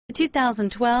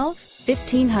2012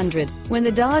 1500. When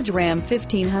the Dodge Ram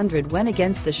 1500 went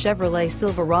against the Chevrolet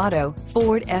Silverado,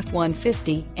 Ford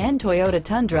F-150, and Toyota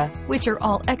Tundra, which are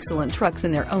all excellent trucks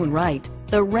in their own right,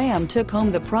 the Ram took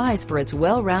home the prize for its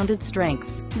well-rounded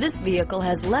strengths. This vehicle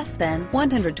has less than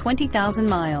 120,000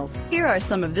 miles. Here are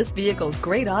some of this vehicle's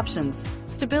great options: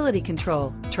 stability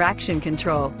control, traction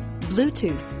control,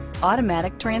 Bluetooth,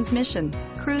 automatic transmission,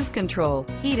 cruise control,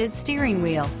 heated steering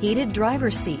wheel, heated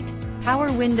driver's seat,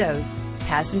 power windows,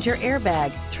 passenger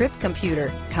airbag, trip computer,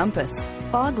 compass,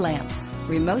 fog lamps,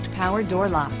 remote power door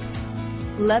locks,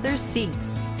 leather seats,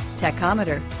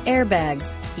 tachometer, airbags,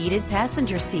 heated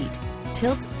passenger seat,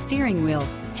 tilt steering wheel,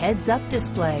 heads-up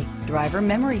display, driver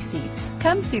memory seats.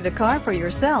 Come see the car for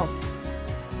yourself.